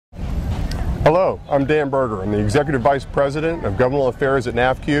Hello, I'm Dan Berger. I'm the Executive Vice President of Governmental Affairs at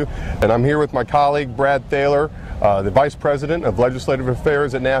NAFCU, and I'm here with my colleague Brad Thaler, the Vice President of Legislative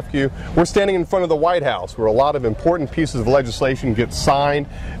Affairs at NAFCU. We're standing in front of the White House where a lot of important pieces of legislation get signed,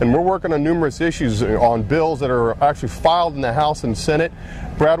 and we're working on numerous issues on bills that are actually filed in the House and Senate.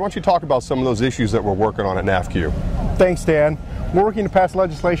 Brad, why don't you talk about some of those issues that we're working on at NAFCU? Thanks, Dan. We're working to pass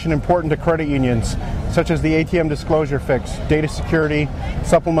legislation important to credit unions, such as the ATM disclosure fix, data security,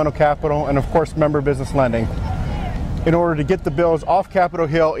 supplemental capital, and of course member business lending, in order to get the bills off Capitol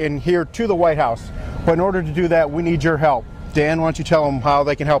Hill and here to the White House. But in order to do that, we need your help. Dan, why don't you tell them how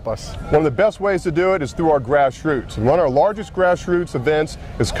they can help us? One of the best ways to do it is through our grassroots. And one of our largest grassroots events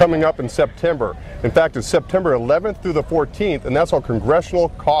is coming up in September. In fact, it's September 11th through the 14th, and that's our Congressional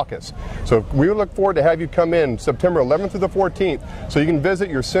Caucus. So we look forward to have you come in September 11th through the 14th so you can visit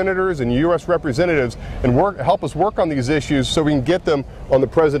your senators and U.S. representatives and help us work on these issues so we can get them on the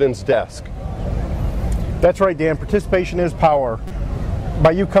President's desk. That's right, Dan. Participation is power.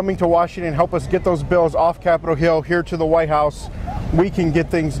 By you coming to Washington and help us get those bills off Capitol Hill here to the White House, we can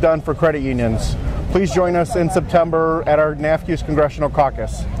get things done for credit unions. Please join us in September at our NAFCU's Congressional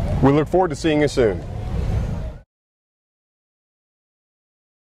Caucus. We look forward to seeing you soon.